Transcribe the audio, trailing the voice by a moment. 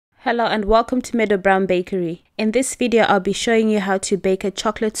Hello and welcome to Meadow Bakery. In this video, I'll be showing you how to bake a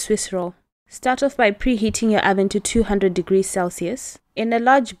chocolate Swiss roll. Start off by preheating your oven to 200 degrees Celsius. In a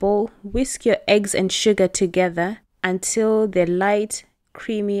large bowl, whisk your eggs and sugar together until they're light,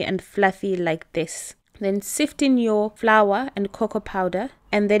 creamy and fluffy like this. Then sift in your flour and cocoa powder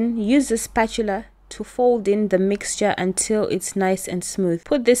and then use a spatula to fold in the mixture until it's nice and smooth.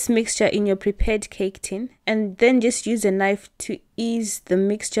 Put this mixture in your prepared cake tin and then just use a knife to ease the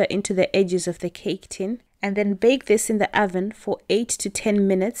mixture into the edges of the cake tin, and then bake this in the oven for 8 to 10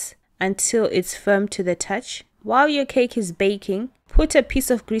 minutes until it's firm to the touch. While your cake is baking, put a piece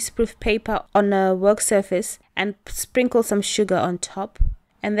of greaseproof paper on a work surface and sprinkle some sugar on top.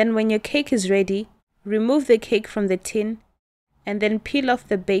 And then when your cake is ready, remove the cake from the tin and then peel off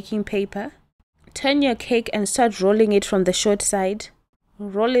the baking paper. Turn your cake and start rolling it from the short side.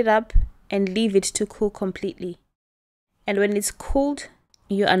 Roll it up and leave it to cool completely. And when it's cooled,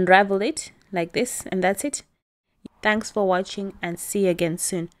 you unravel it like this, and that's it. Thanks for watching and see you again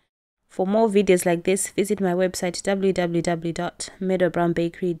soon. For more videos like this, visit my website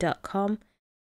www.meadowbakery.com.